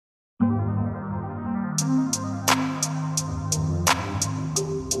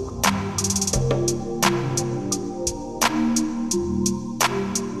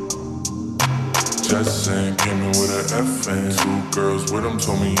with an F and 2 girls with him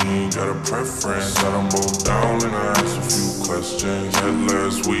told me he ain't got a preference. Got them both down and I asked a few questions. Met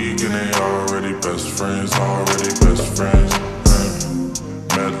last week and they already best friends, already best friends.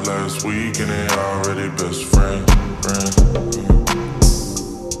 Met last week and they already best friends.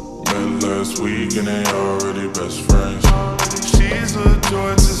 Met last week and they already best friends. She's a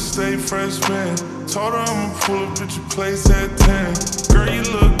Georgia State freshman. Told her I'ma pull up at your place at 10. Girl, you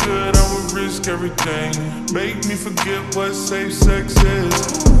look good, I would risk everything. Make me forget what safe sex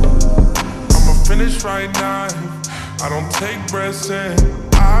is. I'ma finish right now, I don't take breaths in.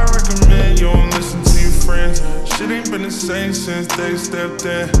 I recommend you don't listen to your friends. Shit ain't been the same since they stepped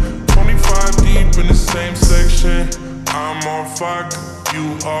in. 25 deep in the same section. I'm on fire,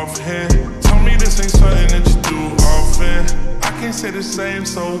 you off hand. Tell me this ain't something that you do often. I can't say the same,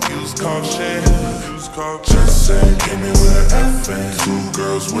 so use caution. Just saying, came in with an F and 2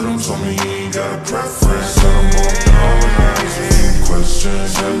 girls with him told me he ain't got a preference. Said I'm on down and I asked a few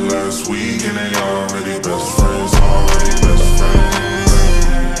questions. Met last week and they already best friends, already best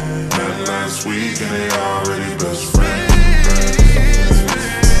friends. Met last week and they already best friends.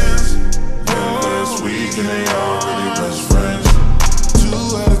 Met last week and they already best friends. 2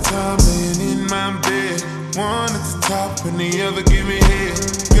 at a time laying in my bed. One at the top and the other give me head.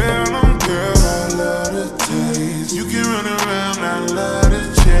 Girl on girl, I love the taste. You can run around, I love the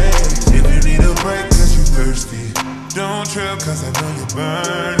chase. If you need a break cause you thirsty, don't trail cause I know you're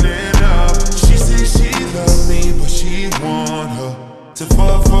burning up. She says she love me but she want her to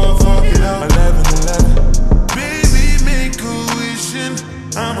fuck it up. 11-11. Baby, make a wish and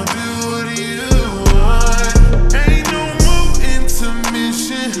I'ma do what you want. Ain't no more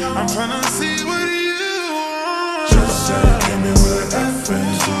intermission, I'm tryna see what you want. Just said came in with an F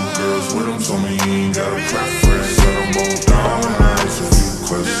and 2 girls with him told me he ain't got a preference. Said I'm on down and I asked a few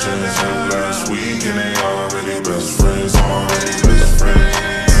questions. Met last week and they already best friends, already best friends.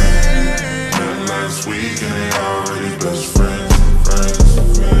 Met last week and they already best friends,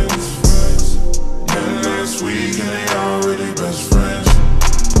 friends. Met last week and they already best friends.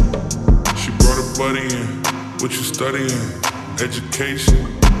 She brought a buddy in, what you studying? Education,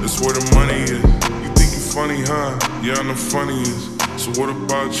 that's where the money is. You think you funny, huh? Yeah, I'm the funniest. So what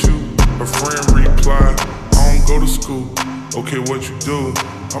about you? Her friend replied, I don't go to school. Okay, what you do?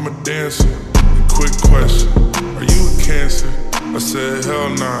 I'm a dancer. And quick question, are you a Cancer? I said, hell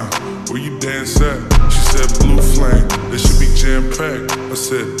nah, where you dance at? She said, Blue Flame, they should be jam-packed. I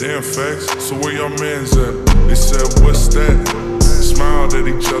said, damn facts, so where y'all mans at? They said, what's that? Smiled at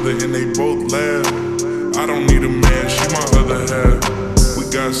each other and they both laughed. I don't need a man, she my other half. We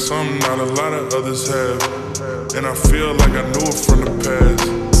got something not a lot of others have. And I feel like I knew it from the past.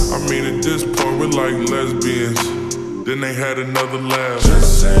 I mean, at this point, we're like lesbians. Then they had another laugh.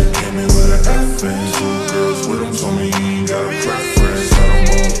 Just said, came in with an F and 2 girls with him told me he ain't